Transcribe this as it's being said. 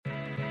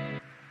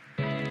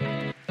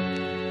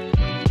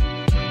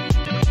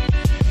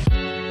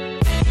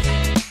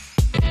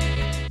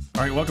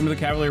All right, welcome to the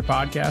Cavalier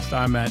Podcast.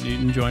 I'm Matt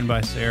Newton, joined by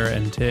Sarah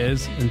and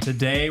Tiz. And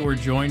today we're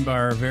joined by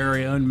our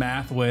very own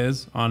Math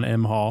Whiz on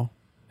M Hall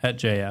at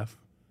JF,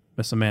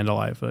 Miss Amanda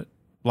Lightfoot.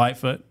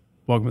 Lightfoot,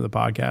 welcome to the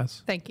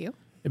podcast. Thank you.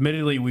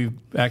 Admittedly, we've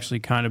actually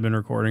kind of been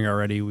recording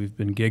already. We've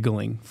been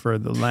giggling for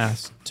the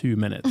last 2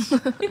 minutes,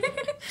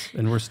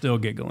 and we're still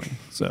giggling.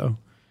 So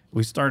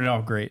we started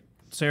off great.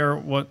 Sarah,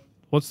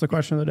 what's the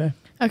question of the day?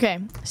 Okay,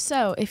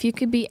 so if you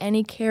could be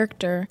any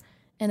character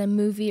in a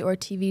movie or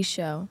TV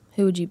show,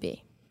 who would you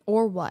be?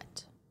 Or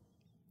what?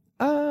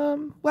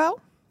 Well,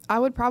 I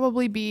would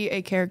probably be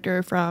a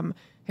character from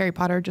Harry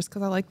Potter just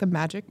because I like the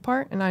magic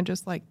part, and I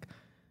just like,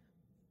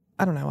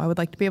 I don't know, I would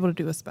like to be able to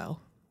do a spell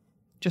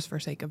just for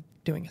sake of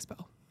doing a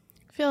spell.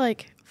 I feel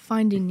like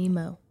Finding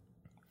Nemo.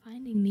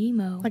 Finding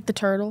Nemo. Like the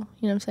turtle,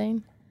 you know what I'm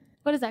saying?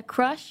 What is that,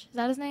 Crush? Is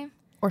that his name?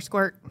 Or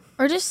Squirt.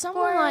 Or just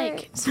someone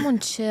someone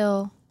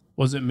chill.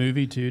 Was it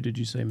movie too? Did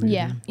you say movie?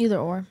 Yeah, either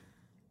or.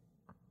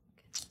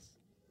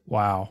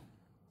 Wow.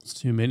 It's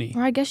too many.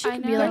 Or I guess you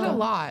could be like There's a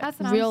lot. That's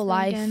what real I was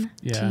life thinking.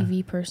 Yeah.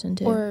 TV person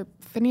too. Or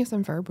Phineas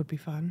and Ferb would be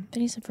fun.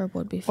 Phineas and Ferb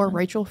would be Or fun.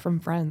 Rachel from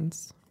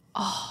Friends.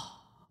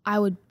 I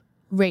would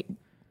rate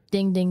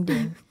ding ding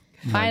ding.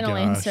 Final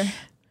gosh. answer.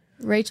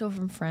 Rachel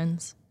from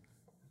Friends.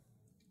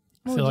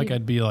 I feel like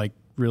I'd be like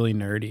really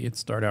nerdy. It'd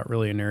start out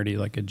really nerdy,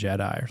 like a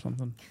Jedi or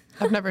something.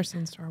 I've never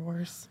seen Star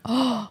Wars.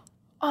 Oh,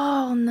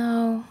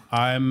 no.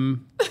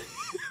 I'm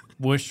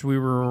wish we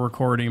were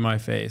recording my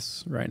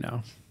face right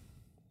now.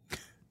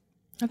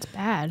 That's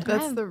bad.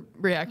 That's the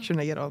reaction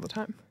I get all the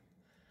time.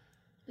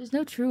 There's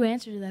no true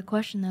answer to that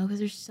question, though, because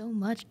there's so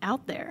much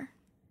out there.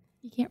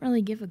 You can't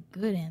really give a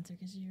good answer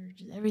because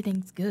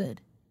everything's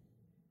good.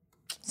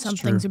 Some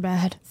true. things are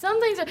bad.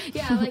 Some things are,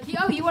 yeah, like,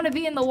 you want to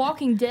be in The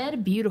Walking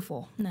Dead?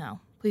 Beautiful.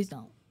 No, please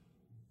don't.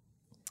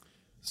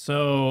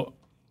 So,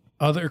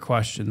 other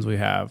questions we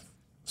have,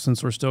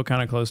 since we're still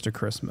kind of close to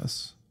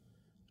Christmas,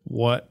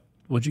 what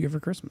would you give for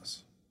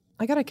Christmas?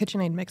 I got a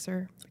KitchenAid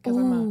mixer because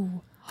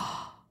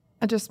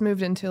I just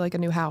moved into like a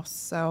new house,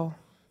 so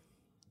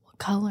What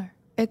color?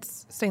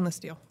 it's stainless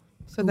steel.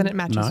 So then it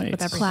matches Nice.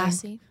 with everything.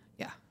 Classy.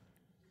 Yeah.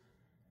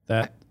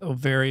 That a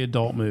very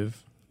adult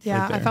move.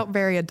 Yeah, right I there. felt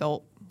very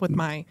adult with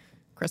my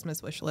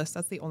Christmas wish list.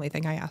 That's the only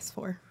thing I asked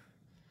for.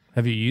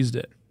 Have you used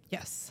it?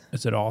 Yes.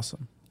 Is it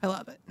awesome? I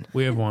love it.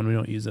 We have one. We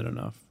don't use it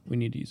enough. We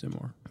need to use it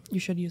more. You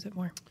should use it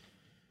more.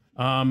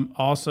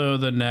 Also,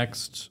 the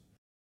next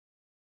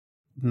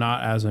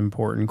not as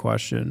important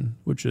question,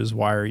 which is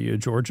why are you a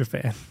Georgia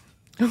fan?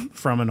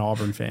 From an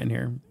Auburn fan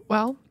here.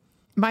 Well,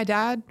 my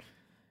dad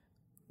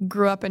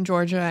grew up in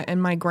Georgia,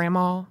 and my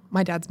grandma,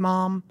 my dad's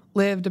mom,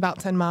 lived about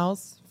 10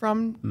 miles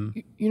from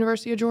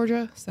University of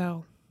Georgia.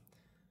 So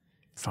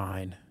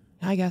Fine.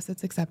 I guess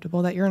it's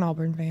acceptable that you're an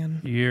Auburn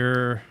fan.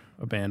 You're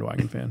a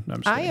bandwagon fan. No, I'm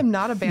just I kidding. am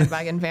not a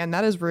bandwagon fan.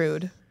 That is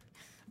rude.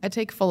 I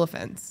take full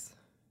offense.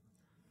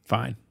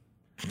 Fine.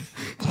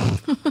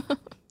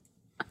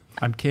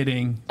 I'm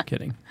kidding.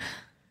 Kidding.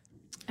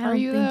 I don't Are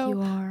you, think though?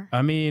 you are.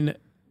 I mean,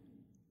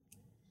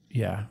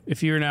 yeah.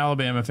 If you're an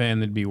Alabama fan,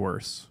 that'd be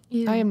worse.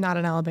 I am not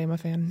an Alabama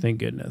fan. Thank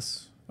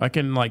goodness. I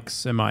can like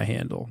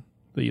semi-handle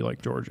that you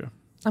like Georgia.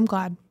 I'm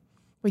glad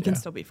we can Yeah.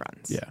 still be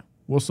friends. Yeah.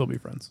 We'll still be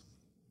friends.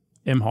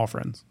 M Hall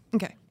friends.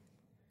 Okay.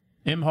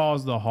 M Hall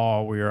is the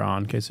hall we are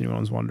on, in case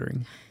anyone's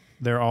wondering.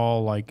 They're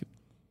all like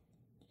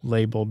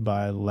labeled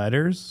by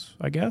letters,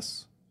 I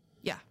guess.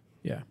 Yeah.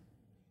 Yeah.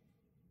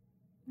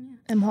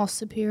 M Hall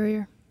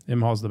Superior.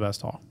 M Hall's the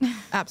best hall.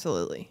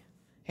 Absolutely.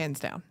 Hands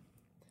down.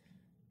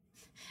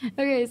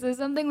 Okay, so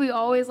something we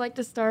always like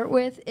to start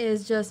with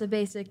is just a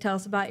basic tell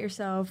us about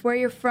yourself, where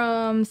you're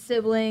from,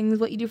 siblings,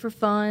 what you do for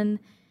fun,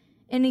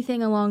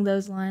 anything along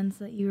those lines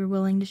that you are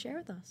willing to share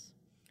with us.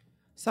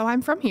 So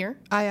I'm from here.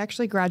 I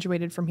actually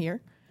graduated from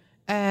here.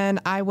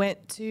 And I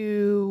went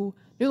to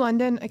New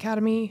London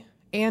Academy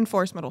and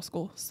Forest Middle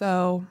School.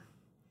 So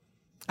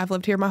I've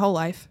lived here my whole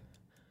life.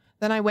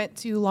 Then I went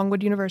to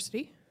Longwood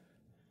University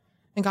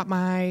and got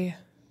my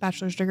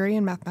bachelor's degree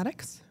in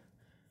mathematics.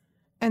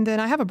 And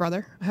then I have a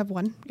brother. I have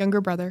one younger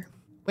brother.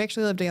 We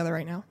actually live together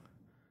right now.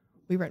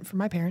 We rent from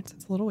my parents.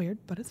 It's a little weird,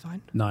 but it's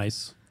fine.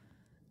 Nice.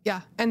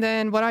 Yeah. And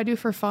then what I do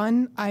for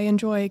fun, I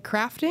enjoy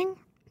crafting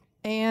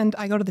and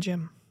I go to the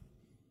gym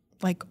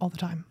like all the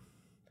time.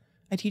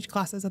 I teach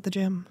classes at the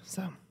gym.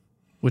 So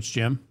Which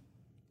gym?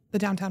 the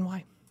downtown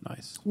Y.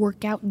 Nice.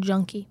 Workout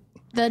junkie.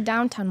 The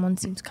downtown one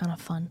seems kind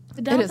of fun.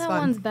 The is downtown fun.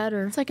 one's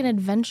better. It's like an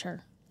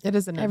adventure It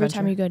is an every adventure.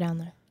 time you go down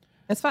there.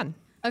 It's fun.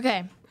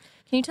 Okay.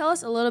 Can you tell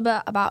us a little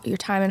bit about your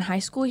time in high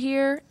school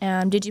here?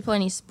 Did you play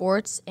any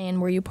sports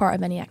and were you part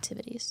of any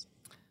activities?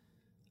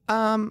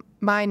 My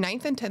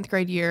 9th and 10th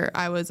grade year,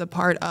 I was a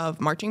part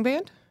of marching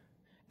band.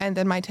 And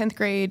then my 10th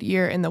grade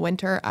year in the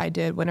winter, I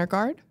did winter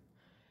guard.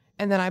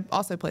 And then I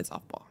also played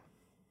softball.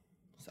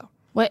 So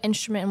What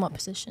instrument and what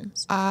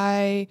positions?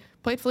 I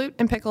played flute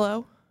and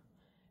piccolo.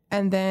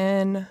 And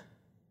then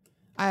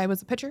I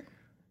was a pitcher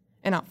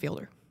and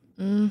outfielder.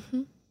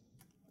 Mm-hmm.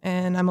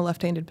 And I'm a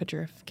left-handed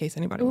pitcher, in case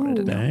anybody wanted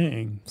to know.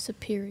 Dang.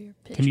 Superior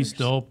pitchers. Can you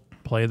still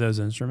play those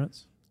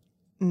instruments?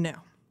 No.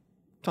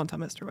 Don't tell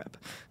Mr. Webb.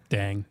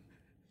 Dang.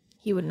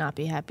 He would not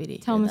be happy to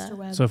Tell hear Mr. that.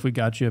 Webb. So if we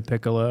got you a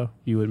Piccolo,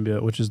 you wouldn't be,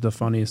 which is the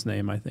funniest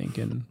name, I think.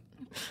 And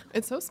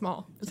It's so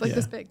small. It's like Yeah.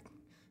 this big.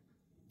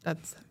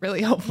 That's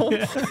really helpful.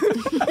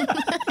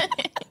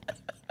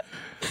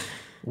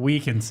 we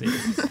can see.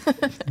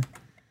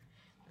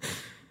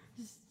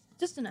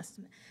 Just an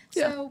estimate.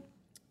 Yeah. So,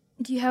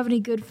 do you have any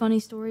good funny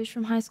stories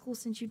from high school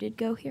since you did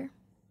go here?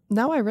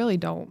 No, I really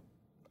don't.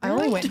 I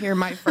only went here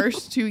my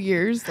first 2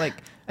 years. Like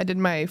I did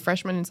my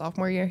freshman and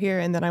sophomore year here,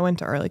 and then I went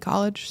to early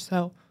college.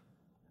 So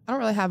I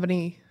don't really have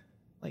any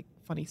like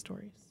funny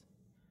stories.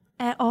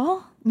 At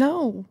all?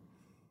 No.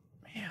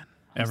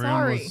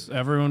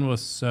 Everyone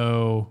was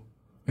so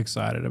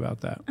excited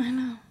about that. I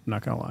know. I'm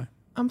not gonna lie.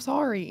 I'm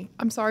sorry.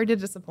 I'm sorry to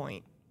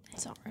disappoint.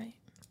 It's all right.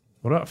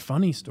 What about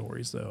funny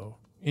stories though?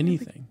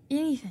 Anything?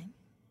 Anything.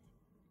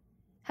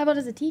 How about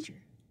as a teacher?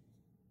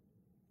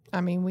 I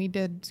mean, we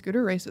did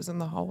scooter races in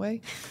the hallway.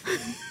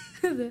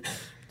 That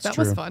It's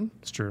was true. fun.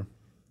 It's true.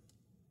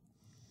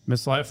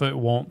 Miss Lightfoot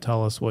won't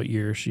tell us what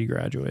year she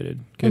graduated,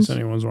 in case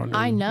anyone's wondering.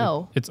 I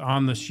know. It's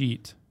on the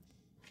sheet.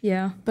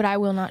 Yeah. But I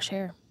will not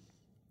share.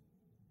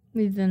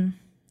 We've been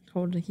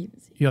told to keep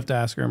it secret. You have to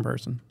ask her in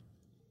person.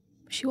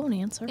 She won't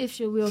answer. If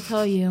she will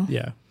tell you.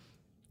 Yeah.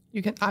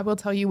 You can. I will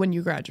tell you when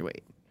you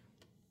graduate.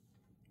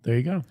 There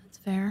you go. That's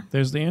fair.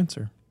 There's the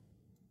answer.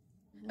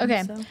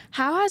 Okay. So-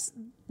 How has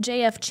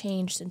JF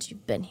changed since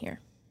you've been here?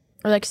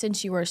 Or like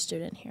since you were a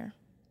student here?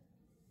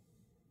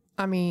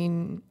 I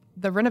mean,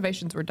 the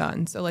renovations were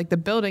done, so like the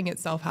building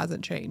itself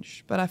hasn't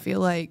changed. But I feel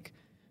like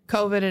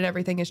COVID and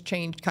everything has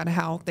changed kind of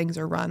how things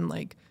are run.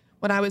 Like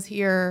when I was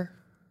here,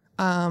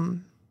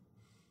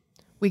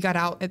 we got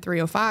out at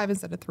 3:05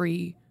 instead of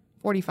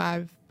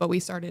 3:45, but we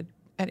started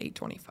at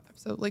 8:25.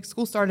 So like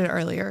school started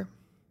earlier,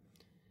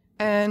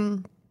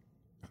 and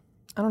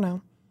I don't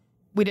know,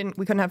 we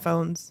couldn't have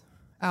phones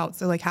out,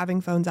 so like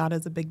having phones out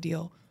is a big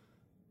deal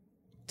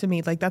to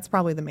me. Like that's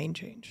probably the main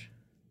change.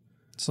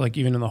 It's like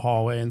even in the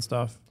hallway and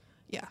stuff.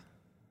 Yeah.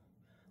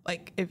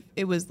 Like if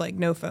it was like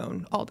no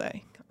phone all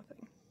day kind of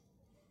thing.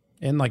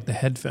 And like the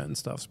headphone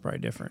stuff's probably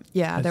different.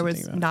 Yeah, as there you was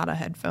think about it. not a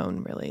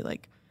headphone really.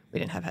 Like we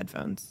didn't have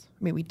headphones.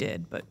 I mean, we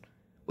did, but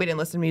we didn't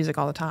listen to music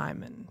all the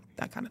time and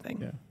that kind of thing.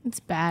 Yeah.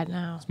 It's bad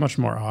now. It's much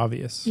more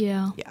obvious.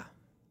 Yeah. Yeah.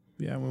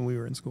 Yeah, when we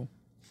were in school.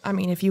 I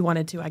mean, if you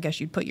wanted to, I guess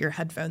you'd put your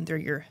headphone through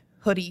your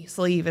hoodie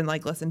sleeve and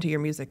like listen to your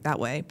music that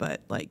way.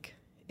 But like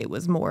it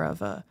was more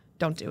of a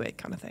don't do it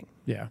kind of thing.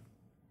 Yeah.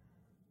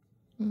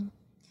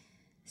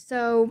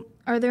 So,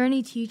 are there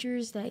any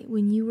teachers that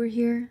when you were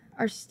here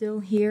are still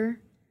here?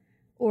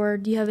 Or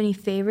do you have any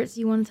favorites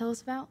you want to tell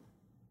us about?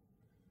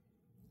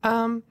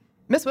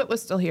 Miss Witt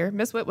was still here.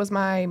 Miss Witt was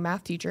my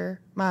math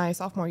teacher my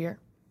sophomore year.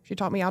 She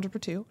taught me Algebra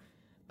 2.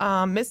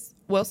 Miss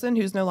Wilson,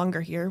 who's no longer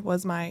here,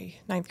 was my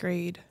 9th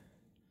grade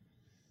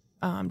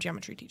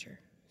geometry teacher.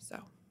 So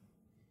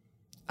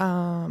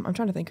I'm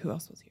trying to think who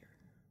else was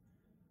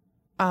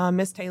here.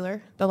 Miss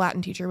Taylor, the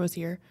Latin teacher, was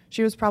here.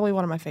 She was probably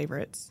one of my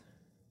favorites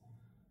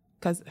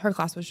because her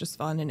class was just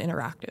fun and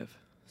interactive.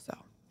 So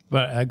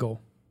But Eggle,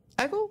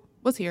 Eggle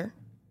was here.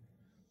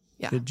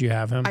 Yeah. did you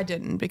have him? I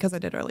didn't because I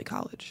did early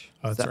college.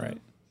 Oh, that's So, right.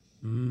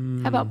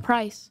 How about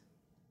Price?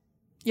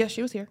 Yeah,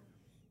 she was here.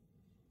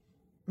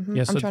 Mhm.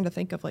 Yeah, I'm so- trying to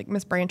think of like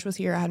Miss Branch was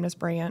here. I had Miss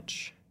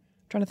Branch.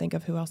 I'm trying to think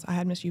of who else. I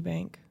had Miss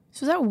Eubank.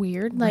 So is that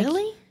weird? Like,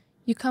 Really?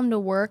 You come to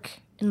work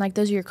and like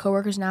those are your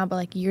coworkers now, but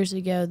like years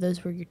ago,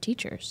 those were your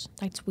teachers.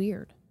 That's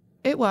weird.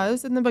 It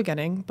was in the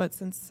beginning, but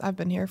since I've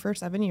been here for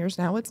 7 years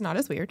now, it's not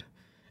as weird.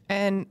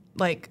 And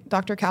like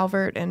Dr.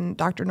 Calvert and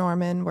Dr.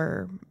 Norman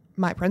were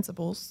my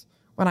principals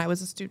when I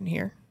was a student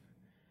here.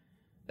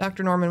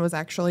 Dr. Norman was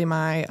actually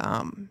my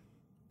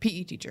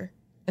PE teacher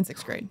in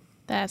 6th grade.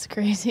 That's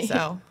crazy.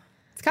 So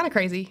it's kind of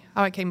crazy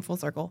how it came full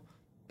circle.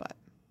 But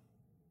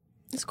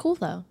It's cool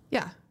though.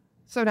 yeah.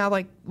 So now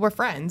like we're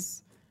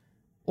friends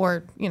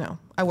or, you know,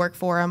 I work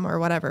for him or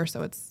whatever.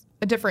 So it's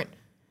a different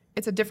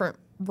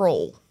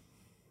role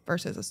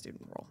versus a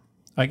student role.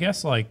 I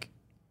guess like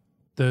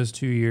those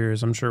 2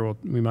 years, I'm sure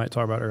we might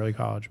talk about early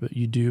college, but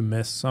you do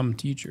miss some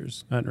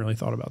teachers. I hadn't really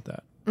thought about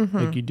that.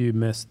 Like you do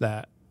miss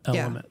that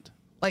Yeah. element.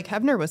 Like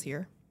Hebner was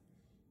here,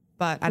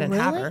 but I didn't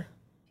have Really? her.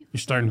 You're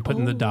starting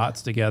putting the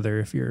dots together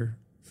if you're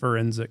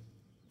forensic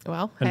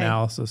Well, hey,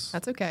 analysis.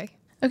 that's okay.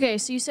 Okay,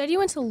 so you said you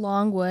went to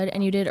Longwood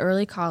and you did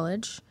early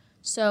college.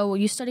 So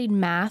you studied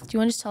math. Do you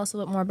want to just tell us a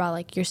little bit more about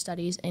like your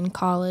studies in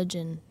college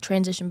and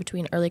transition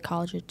between early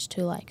college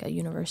to like a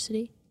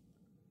university?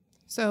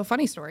 So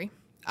funny story.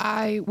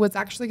 I was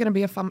actually going to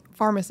be a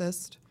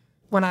pharmacist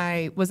when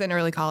I was in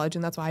early college,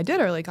 and that's why I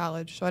did early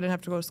college, so I didn't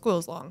have to go to school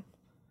as long.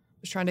 I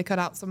was trying to cut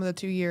out some of the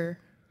 2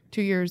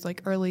 years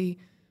like early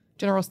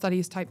general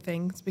studies type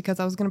things because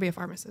I was going to be a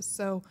pharmacist.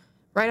 So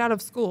right out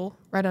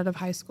of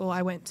high school,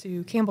 I went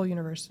to Campbell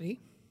University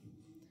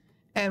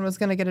and was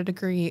going to get a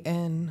degree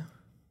in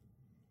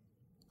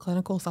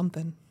clinical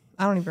something.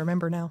 I don't even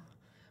remember now.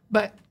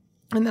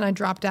 And then I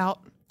dropped out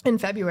in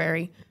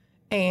February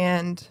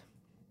and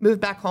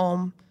moved back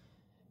home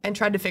and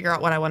tried to figure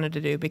out what I wanted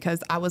to do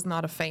because I was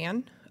not a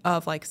fan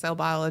of like cell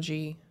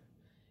biology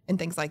and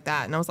things like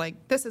that. And I was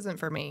like, this isn't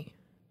for me.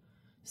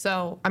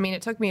 So, I mean,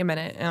 it took me a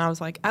minute, and I was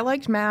like, I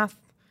liked math.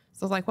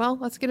 So I was like, well,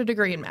 let's get a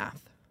degree in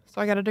math.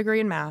 So I got a degree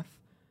in math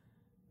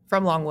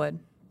from Longwood,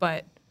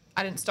 but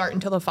I didn't start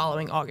until the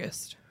following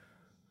August.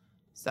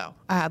 So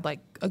I had like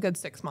a good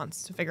 6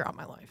 months to figure out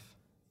my life.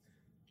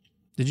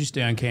 Did you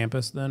stay on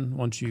campus then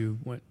once you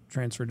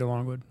transferred to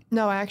Longwood?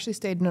 No, I actually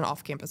stayed in an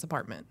off-campus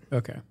apartment.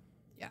 Okay.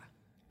 Yeah.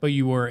 But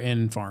you were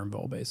in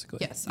Farmville, basically.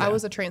 Yes, Yeah. I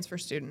was a transfer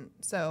student,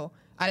 so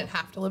I didn't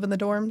have to live in the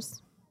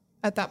dorms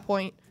at that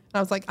point. And I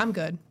was like, I'm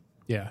good.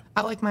 Yeah.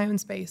 I like my own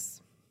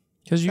space.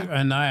 Because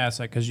and I asked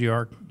that because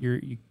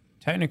you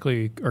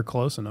technically are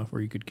close enough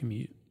where you could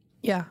commute.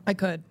 Yeah, I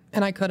could,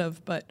 and I could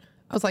have, but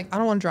I was like, I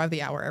don't want to drive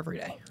the hour every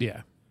day.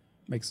 Yeah.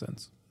 Makes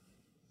sense.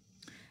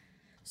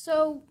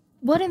 So,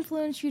 what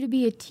influenced you to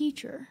be a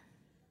teacher?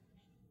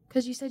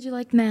 Because you said you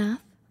liked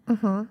math.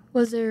 Mm-hmm.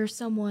 Was there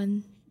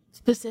someone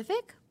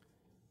specific?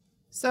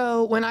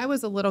 So when I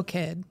was a little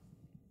kid,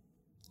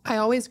 I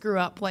always grew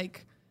up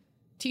like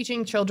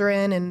teaching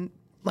children, and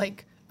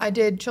like I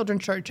did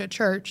children's church at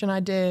church, and I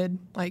did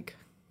like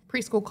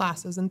preschool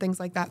classes and things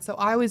like that. So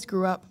I always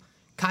grew up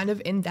kind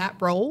of in that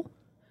role.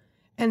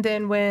 And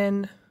then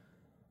when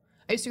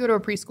I used to go to a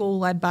preschool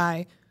led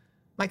by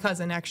my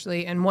cousin,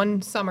 actually, and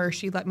one summer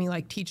she let me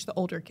like teach the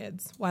older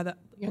kids while the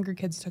younger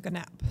kids took a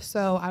nap.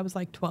 So I was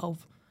like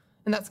 12,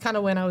 and that's kind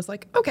of when I was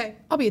like, okay,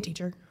 I'll be a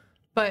teacher.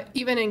 But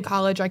even in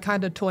college, I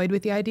kind of toyed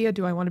with the idea,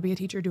 do I want to be a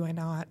teacher? Do I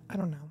not? I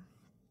don't know.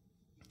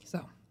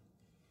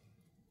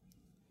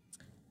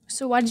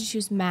 So why did you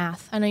choose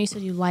math? I know you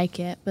said you like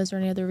it, but is there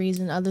any other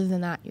reason other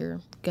than that you're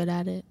good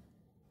at it?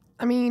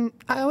 I mean,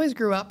 I always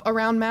grew up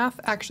around math.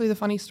 Actually, the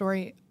funny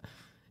story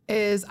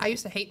is I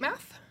used to hate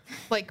math.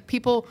 Like,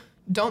 people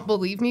don't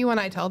believe me when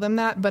I tell them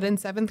that, but in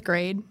 7th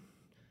grade,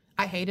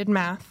 I hated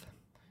math.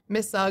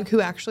 Miss Sugg,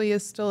 who actually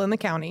is still in the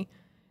county,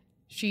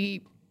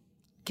 she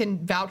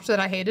can vouch that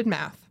I hated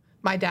math.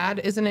 My dad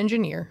is an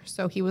engineer,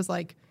 so he was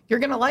like, you're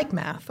going to like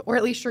math, or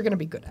at least you're going to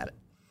be good at it.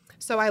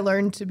 So I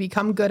learned to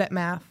become good at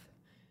math,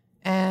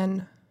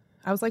 and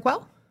I was like,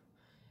 well,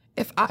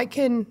 if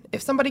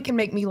somebody can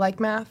make me like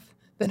math,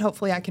 then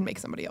hopefully I can make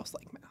somebody else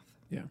like math.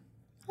 Yeah.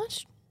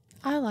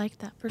 I like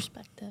that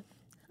perspective.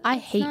 I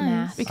hate nice.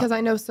 math. Because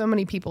I know so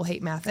many people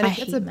hate math, and I it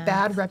gets hate a math.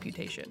 bad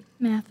reputation.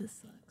 Math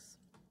sucks.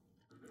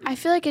 I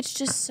feel like it's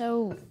just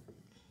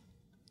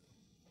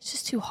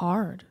too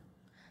hard.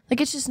 Like,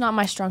 it's just not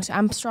my strong suit.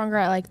 I'm stronger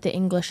at like the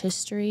English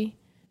history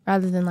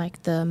rather than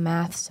like the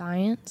math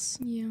science.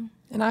 Yeah.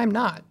 And I'm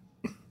not.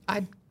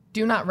 I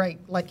do not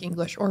write like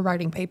English or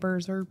writing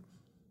papers or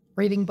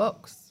reading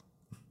books.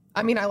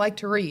 I mean, I like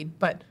to read,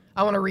 but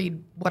I want to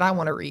read what I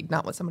want to read,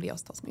 not what somebody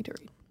else tells me to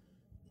read.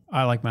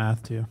 I like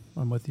math too.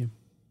 I'm with you.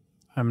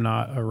 I'm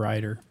not a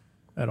writer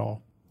at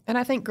all. And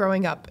I think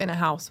growing up in a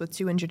house with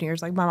 2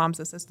 engineers, like my mom's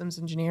a systems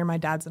engineer, my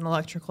dad's an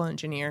electrical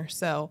engineer.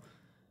 So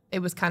it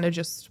was kind of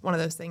just one of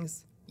those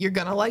things. You're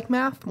going to like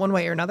math one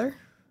way or another.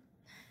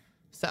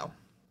 So,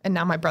 and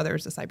now my brother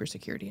is a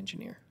cybersecurity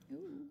engineer.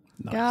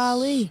 Nice.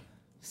 Golly.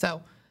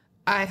 So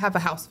I have a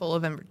house full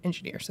of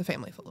engineers, a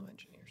family full of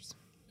engineers.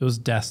 It was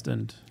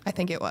destined. I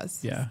think it was.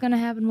 Yeah. It's gonna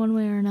happen one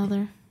way or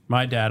another.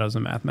 My dad was a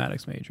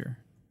mathematics major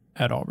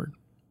at Auburn.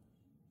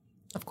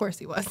 Of course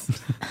he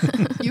was.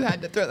 You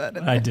had to throw that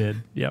in there. I did.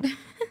 Yep.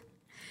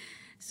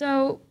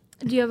 So,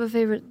 do you have a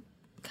favorite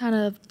kind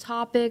of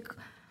topic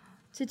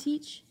to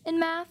teach in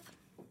math?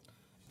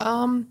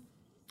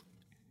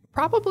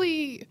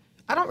 Probably,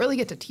 I don't really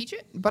get to teach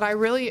it, but I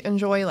really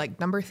enjoy like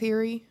number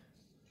theory,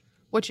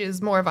 which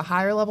is more of a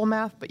higher level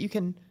math, but you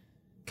can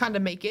kind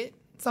of make it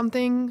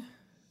something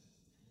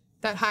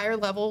that higher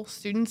level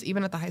students,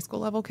 even at the high school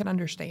level, can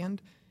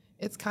understand.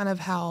 It's kind of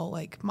how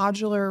like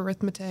modular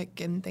arithmetic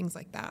and things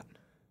like that.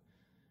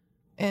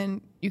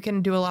 And you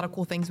can do a lot of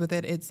cool things with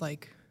it. It's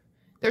like,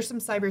 there's some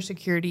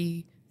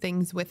cybersecurity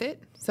things with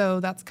it. So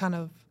that's kind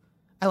of,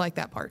 I like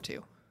that part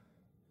too.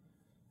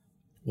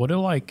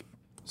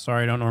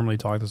 Sorry, I don't normally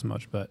talk this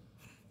much, but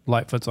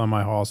Lightfoot's on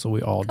my hall, so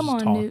we all Come just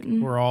on, talk.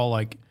 Newton. We're all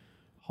like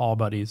hall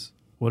buddies.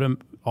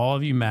 All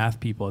of you math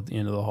people at the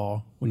end of the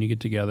hall, when you get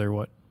together,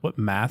 what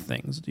math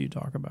things do you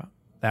talk about?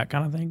 That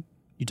kind of thing?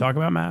 You talk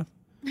about math?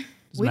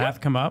 Does We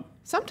math come up?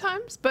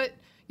 Sometimes, but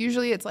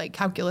usually it's like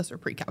calculus or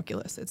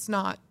pre-calculus. It's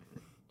not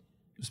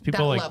Does people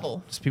that like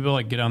level. Does people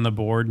like get on the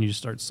board and you just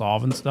start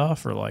solving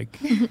stuff, or like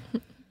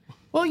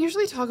Well,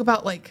 usually talk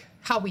about like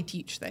how we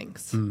teach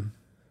things.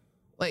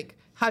 Like,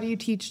 how do you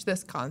teach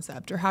this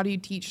concept, or how do you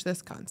teach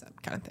this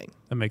concept, kind of thing.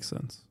 that makes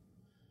sense?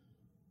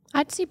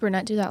 I'd see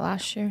Burnett do that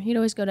last year. He'd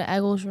always go to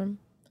Eggel's room,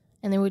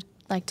 and they would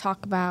like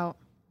talk about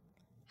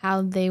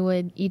how they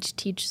would each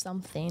teach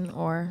something,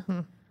 or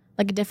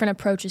like different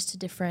approaches to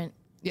different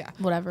Yeah,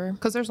 whatever.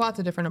 because there's lots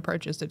of different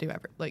approaches to do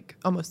like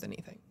almost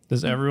anything.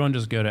 Does everyone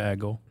just go to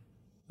Eggle?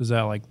 Is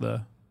that like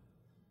the?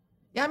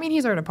 Yeah, I mean,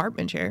 he's our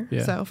department chair,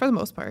 Yeah. so for the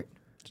most part,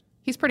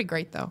 he's pretty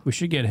great though. We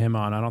should get him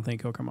on. I don't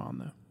think he'll come on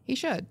though. He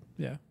should.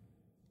 Yeah,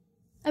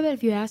 I bet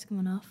if you ask him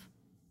enough.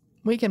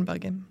 We can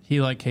bug him.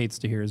 he like hates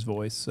to hear his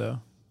voice. So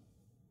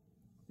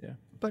yeah,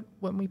 But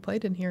when we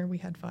played in here, we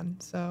had fun.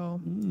 So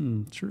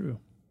true.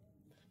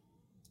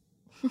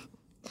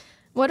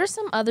 What are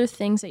some other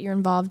things that you're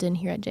involved in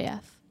here at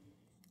JF?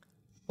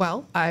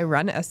 Well, I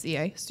run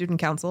SCA, Student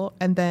Council,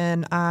 and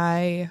then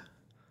I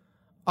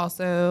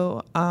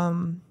also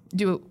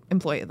do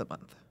Employee of the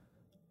Month.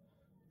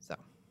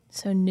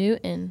 So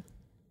Newton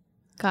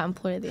got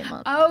Employee of the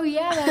Month. Oh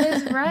yeah, that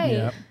is right.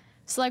 Yep,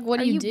 So like,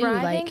 what Are do you you do?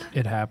 bribing? Like,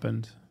 it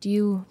happened. do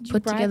you Did you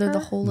put bribe together the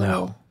her? whole No.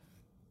 little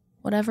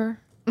whatever?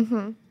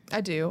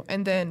 I do.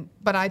 And then,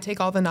 but I take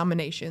all the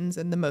nominations,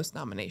 and the most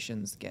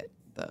nominations get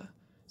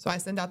so I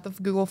send out the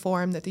Google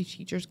form that the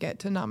teachers get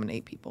to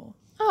nominate people.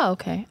 Oh,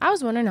 okay. I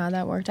was wondering how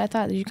that worked. I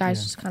thought that you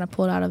guys just kind of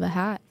pulled out of a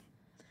hat.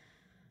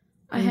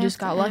 I You just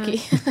got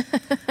lucky.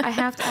 I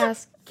have to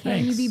ask,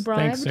 can you be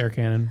bribed? Thanks, Sarah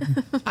Cannon.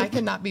 I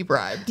cannot be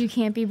bribed. You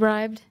can't be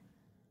bribed.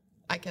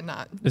 I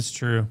cannot. It's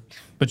true.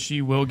 But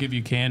she will give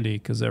you candy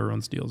because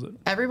everyone steals it.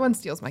 Everyone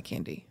steals my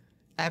candy.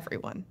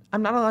 Everyone.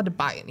 I'm not allowed to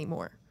buy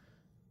anymore.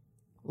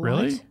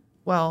 Really? What?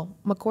 Well,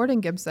 McCord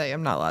and Gibbs say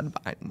I'm not allowed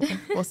to buy anymore.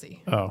 We'll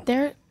see. Oh,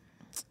 Their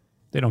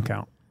they don't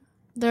count.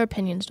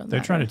 opinions don't They're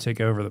matter. trying to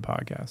take over the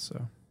podcast.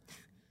 So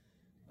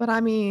But I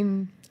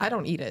mean, I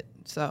don't eat it,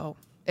 so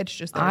it's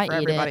just there I for eat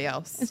everybody it.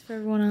 else. It's for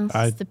everyone else.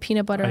 It's the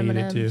peanut butter I eat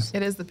it too. M&Ms.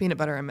 It is the peanut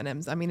butter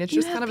M&Ms. I mean, it's You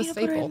just have kind of a peanut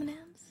butter staple.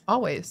 M&Ms?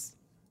 Always.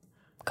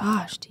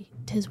 Gosh,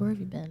 Tiz, where have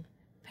you been?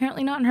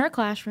 Apparently not in her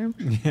classroom.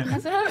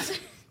 That's what I was.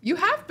 You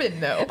have been,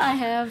 though. I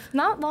have.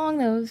 Not long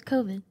though. It was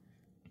COVID.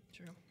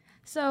 True.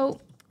 So,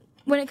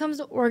 when it comes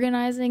to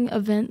organizing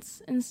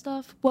events and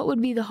stuff, what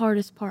would be the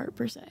hardest part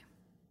per se?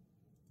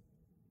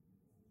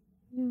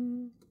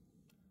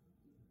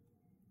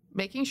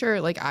 Making sure,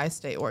 like, I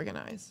stay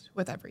organized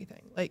with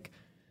everything. Like,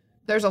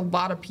 there's a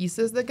lot of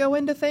pieces that go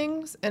into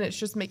things, and it's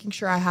just making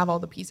sure I have all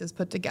the pieces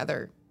put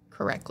together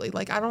correctly.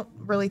 Like, I don't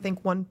really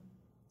think one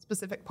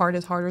specific part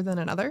is harder than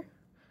another.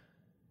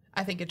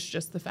 I think it's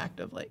just the fact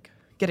of, like,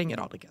 getting it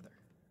all together.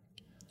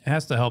 it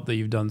has to help that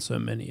you've done so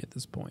many at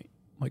this point,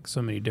 like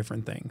so many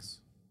different things.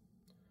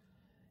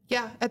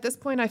 Yeah, at this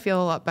point, I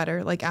feel a lot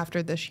better. Like,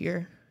 after this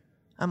year,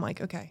 I'm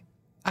like, okay,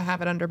 I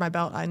have it under my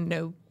belt. I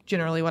know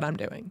generally what I'm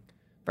doing.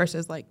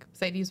 Versus, like,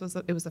 Sadie's was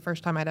the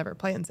first time I'd ever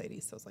played in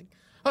Sadie's. So it's like,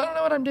 I don't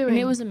know what I'm doing. And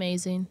it was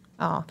amazing.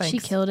 oh, thanks. She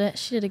killed it.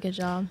 She did a good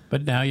job.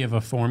 But now you have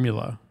a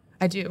formula.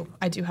 I do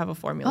have a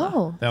formula.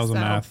 Oh, That was a So,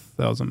 math.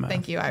 That was a math.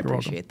 Thank you. I You're welcome.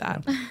 appreciate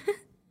that.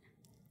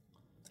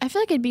 I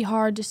feel like it'd be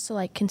hard just to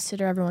like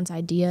consider everyone's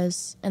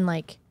ideas and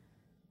like,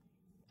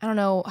 I don't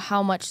know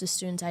how much the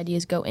students'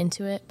 ideas go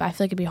into it, but I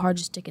feel like it'd be hard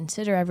just to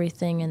consider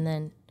everything and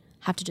then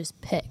have to just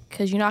pick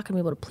because you're not going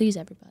to be able to please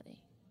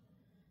everybody.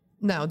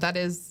 No, that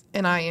is,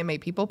 and I am a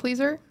people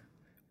pleaser.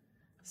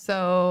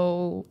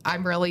 So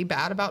I'm really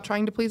bad about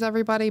trying to please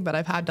everybody, but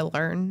I've had to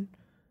learn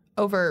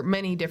over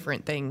many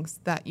different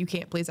things that you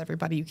can't please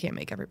everybody. You can't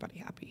make everybody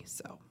happy.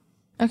 So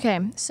Okay,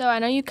 so I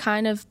know you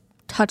kind of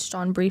touched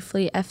on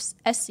briefly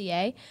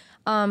SCA,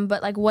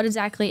 but like what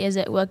exactly is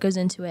it? What goes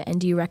into it?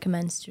 And do you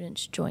recommend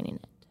students joining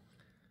it?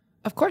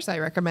 of course, I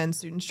recommend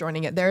students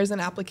joining it. There is an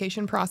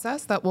application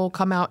process that will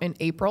come out in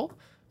April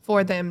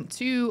for them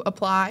to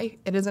apply.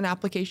 It is an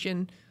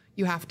application.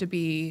 You have to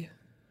be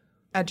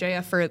at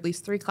JF for at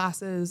least 3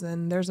 classes,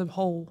 and there's a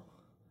whole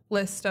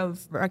list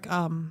of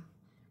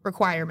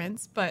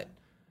requirements, but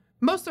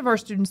most of our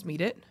students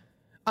meet it.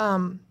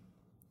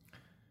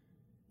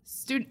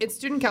 It's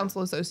Student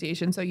Council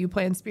Association, so you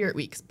plan spirit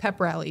weeks,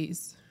 pep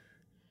rallies,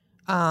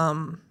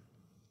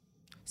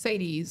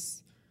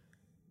 Sadie's,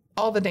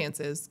 all the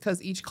dances,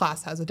 because each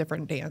class has a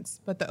different dance,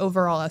 but the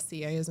overall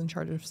SCA is in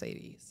charge of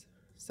Sadie's.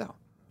 So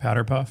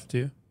Powder Puff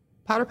too.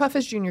 Powder Puff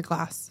is junior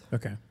class,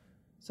 Okay.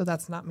 so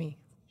that's not me.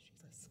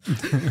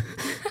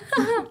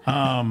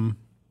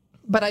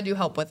 But I do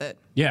help with it.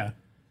 Yeah.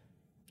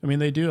 I mean,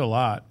 they do a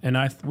lot, and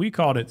we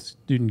called it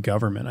student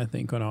government. I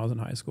think when I was in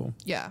high school,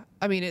 Yeah.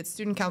 I mean, it's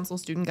student council,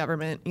 student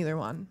government, either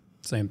one.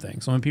 same thing.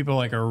 So when people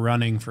like are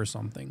running for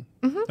something,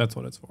 that's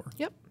what it's for.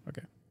 Yep.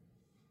 Okay.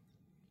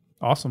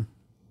 Awesome.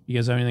 You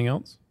guys have anything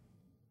else?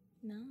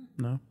 No.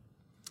 No.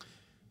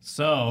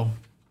 So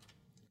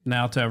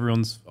now to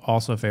everyone's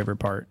also favorite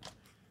part,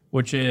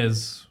 which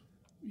is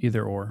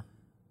either or.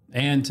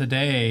 And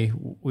today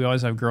we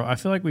always have I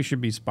feel like we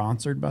should be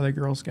sponsored by the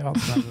Girl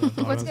Scouts.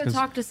 Let's go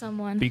talk to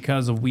someone.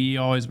 Because we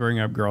always bring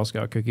up Girl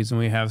Scout cookies, and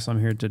we have some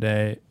here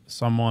today.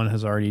 Someone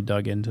has already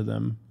dug into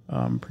them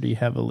pretty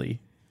heavily.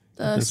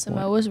 The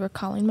Samoas were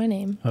calling my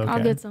name. Okay.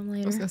 I'll get some I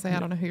was later. going to say, I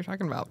don't know who you're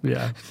talking about.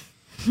 Yeah.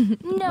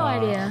 No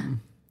idea.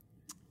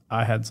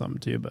 I had some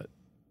too, but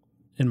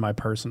in my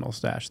personal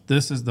stash.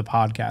 This is the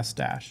podcast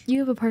stash. You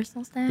have a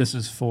personal stash? This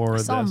is for I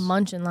saw him this.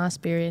 munching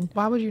last period.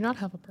 Why would you not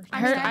have a person?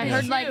 I heard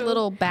Yeah. like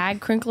little bag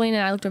crinkling,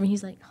 and I looked over, and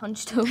he's like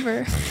hunched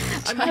over.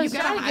 I mean, you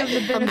gotta hide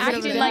it from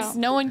Acting the like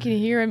no one can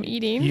hear him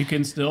eating. You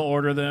can still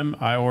order them.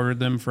 I ordered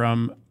them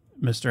from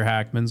Mr.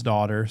 Hackman's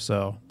daughter,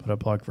 so put a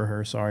plug for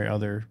her. Sorry,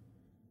 other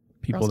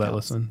people Girl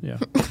that Scouts. listen.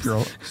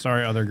 Yeah,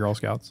 sorry, other Girl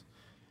Scouts.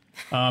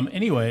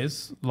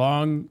 Anyways,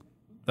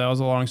 that was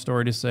a long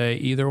story to say.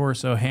 Either or,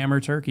 so ham or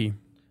turkey.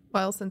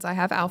 Well, since I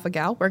have Alpha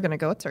Gal, we're going to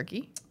go with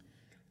turkey.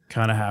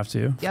 Kind of have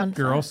to. Yep.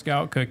 Girl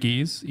Scout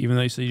cookies, even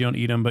though you say you don't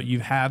eat them, but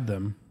you've had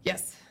them.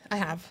 Yes. I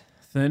have.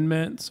 Thin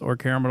Mints or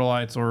Caramel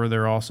Delights, or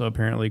they're also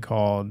apparently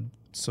called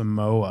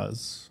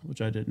Samoas,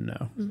 which I didn't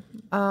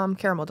know.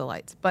 Caramel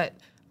Delights. But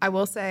I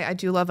will say I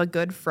do love a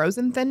good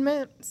frozen Thin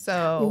Mint.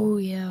 So Oh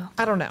yeah.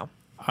 I don't know.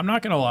 I'm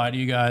not going to lie to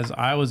you guys.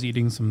 I was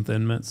eating some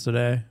Thin Mints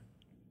today.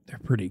 They're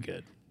pretty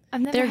good.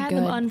 I've never They're had good.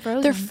 them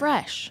unfrozen. They're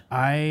fresh.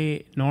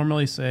 I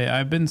normally say,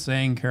 I've been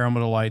saying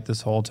Caramel Delight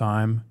this whole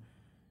time,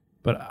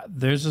 but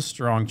there's a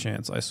strong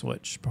chance I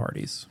switch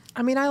parties.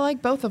 I mean, I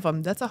like both of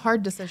them. That's a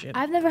hard decision.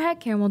 I've never had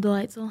caramel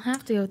delights, so I'll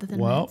have to go with the Thin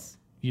Well, Mints.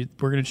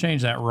 we're going to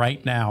change that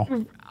right now.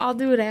 I'll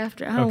do it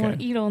after. I don't Okay. want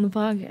to eat on the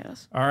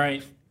podcast. All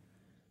right.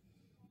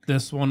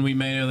 This one we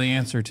may know the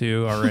answer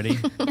to already.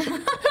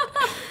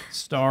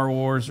 Star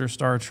Wars or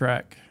Star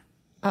Trek?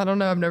 I don't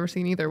know. I've never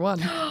seen either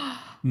one.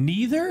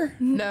 Neither?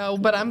 No,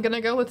 but I'm going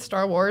to go with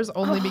Star Wars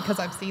only because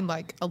I've seen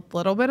like a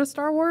little bit of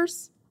Star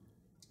Wars.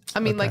 I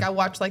mean, like I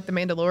watched like The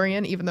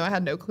Mandalorian, even though I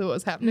had no clue what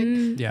was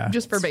happening. Yeah.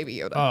 Just for Baby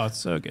Yoda. Oh, it's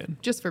so good.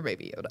 Just for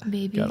Baby Yoda.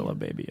 Baby. Gotta love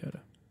Baby Yoda.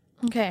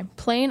 Okay,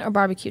 plain or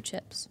barbecue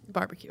chips?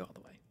 Barbecue all the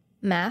way.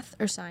 Math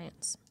or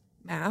science?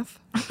 Math.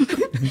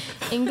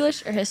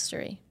 English or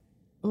history?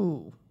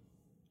 Ooh.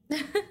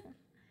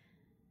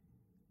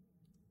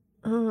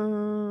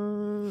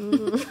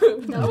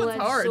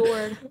 Double-edged hard.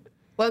 sword.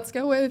 Let's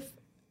go with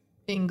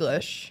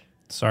English.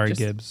 Sorry, Just-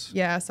 Gibbs.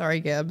 Yeah, sorry,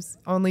 Gibbs.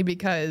 Only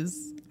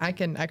because I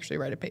can actually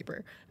write a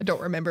paper. I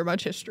don't remember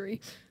much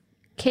history.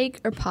 Cake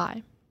or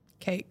pie?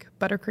 Cake,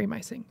 buttercream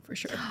icing for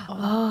sure.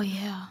 Oh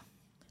yeah.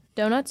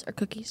 Donuts or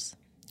cookies?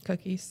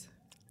 Cookies,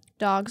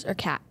 Dogs or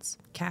cats?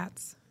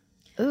 cats.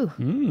 Ooh.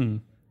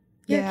 Mm.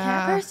 You're a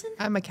cat person?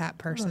 I'm a cat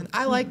person.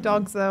 I like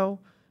dogs though,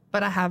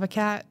 but I have a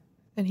cat,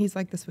 and he's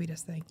like the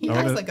sweetest thing. He I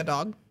acts would've- like a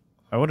dog.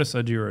 I would have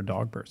said you were a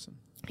dog person.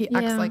 He Yeah.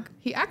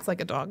 acts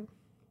like a dog.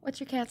 What's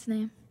your cat's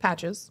name?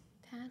 Patches.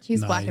 Patch.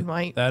 He's black Nice. and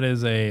white. That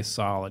is a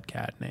solid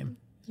cat name.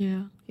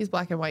 Yeah. He's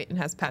black and white and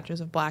has patches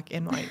of black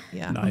and white.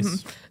 Yeah. Nice.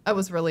 Mhm. I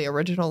was really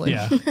original in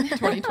Yeah.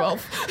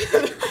 2012.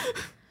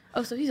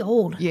 Oh, so he's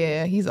old.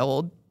 Yeah, he's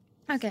old.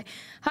 Okay.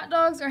 Hot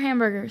dogs or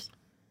hamburgers?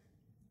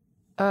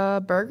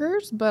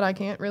 Burgers, but I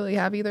can't really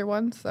have either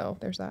one, so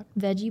there's that.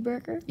 Veggie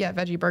burger? Yeah,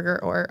 veggie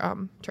burger or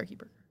turkey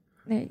burger.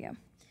 There you go.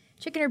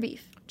 Chicken or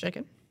beef?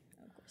 Chicken.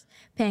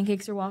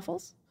 Pancakes or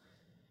waffles?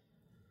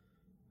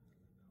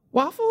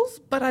 Waffles,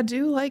 but I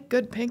do like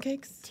good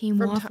pancakes. Team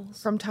from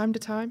waffles. from time to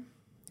time.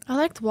 I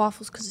like the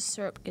waffles because the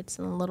syrup gets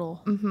in the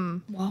little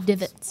Waffles.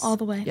 divots. All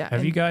the way. Yeah. Have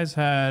and you guys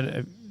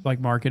had like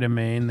Market in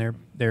Maine?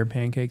 Their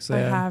pancakes I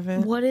they have?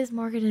 haven't. What is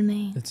Market in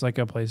Maine? It's like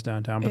a place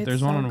downtown, but It's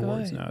there's one so on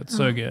Awards good. now. It's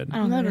so good. I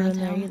I've don't know never been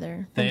there downtown.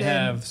 either. They And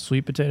then- have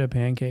sweet potato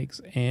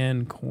pancakes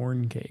and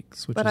corn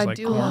cakes, which But is I like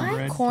do love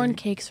cornbread Corn cake.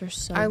 cakes are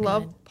so I good.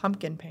 love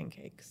pumpkin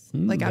pancakes.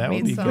 Mm, Like that I've would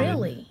made be some. good.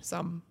 Really?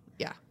 Some.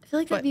 Yeah. I feel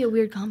like that'd But- be a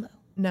weird combo.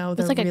 No,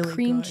 they're It's like a really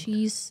cream good.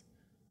 cheese.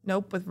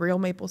 Nope, with real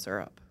maple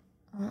syrup.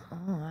 Oh,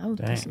 I would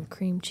Dang. put some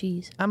cream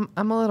cheese. I'm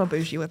a little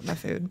bougie with my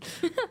food.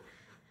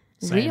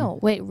 Same.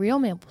 Real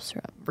maple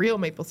syrup. Real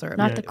maple syrup.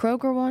 Not the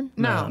Kroger one.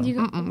 No, No. you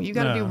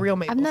got to do No. real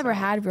maple. I've never syrup.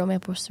 had real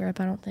maple syrup,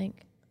 I don't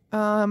think.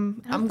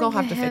 I'm don't gonna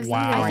have think to I fix have that.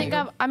 either. for I think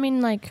you. I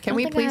mean like Can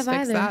we think I please have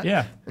fix either. that?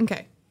 Yeah.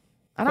 Okay.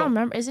 I don't cool.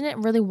 remember. Isn't it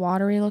really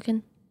watery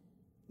looking?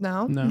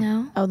 No. No.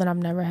 No. Oh, then I've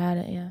never had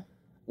it, yeah.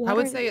 I would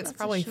Water- say it's that's a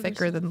probably sugar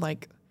thicker stuff. than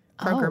like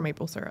Kroger Oh.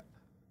 maple syrup.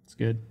 It's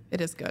good. It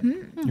is good.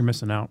 You're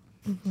missing out.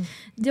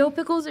 Dill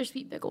pickles or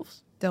sweet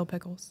pickles? Dill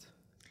pickles.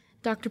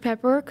 Dr.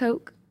 Pepper or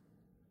Coke?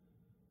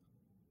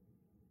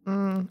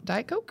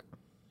 Diet Coke.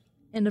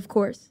 And of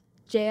course,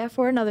 JF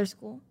or another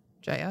school?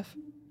 JF.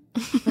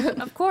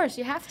 Of course,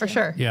 you have to. For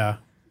sure. Yeah.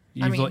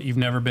 mean- You've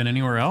never been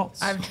anywhere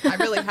else. I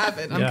really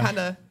haven't. I'm Yeah. kind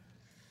of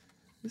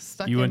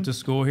stuck You in. went to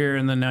school here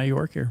and then now you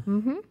work here.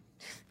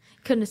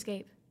 Couldn't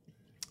escape.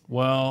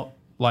 Well,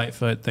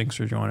 Lightfoot, thanks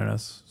for joining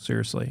us.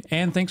 Seriously.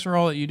 And thanks for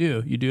all that you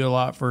do. You do a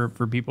lot for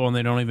people and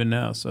they don't even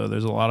know. So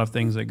there's a lot of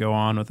things that go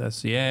on with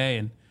SCA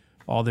and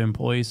all the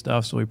employee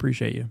stuff. So we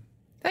appreciate you.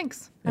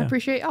 Thanks. I Yeah.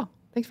 appreciate y'all.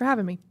 Thanks for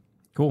having me.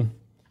 Cool.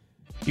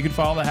 You can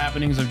follow the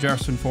happenings of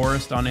Jefferson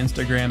Forest on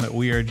Instagram at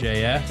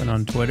WeAreJF and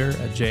on Twitter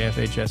at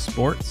JFHS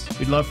Sports.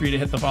 We'd love for you to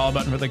hit the follow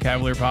button for the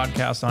Cavalier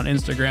Podcast on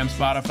Instagram,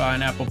 Spotify,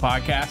 and Apple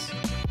Podcasts.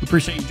 We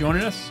appreciate you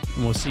joining us,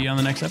 and we'll see you on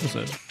the next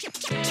episode.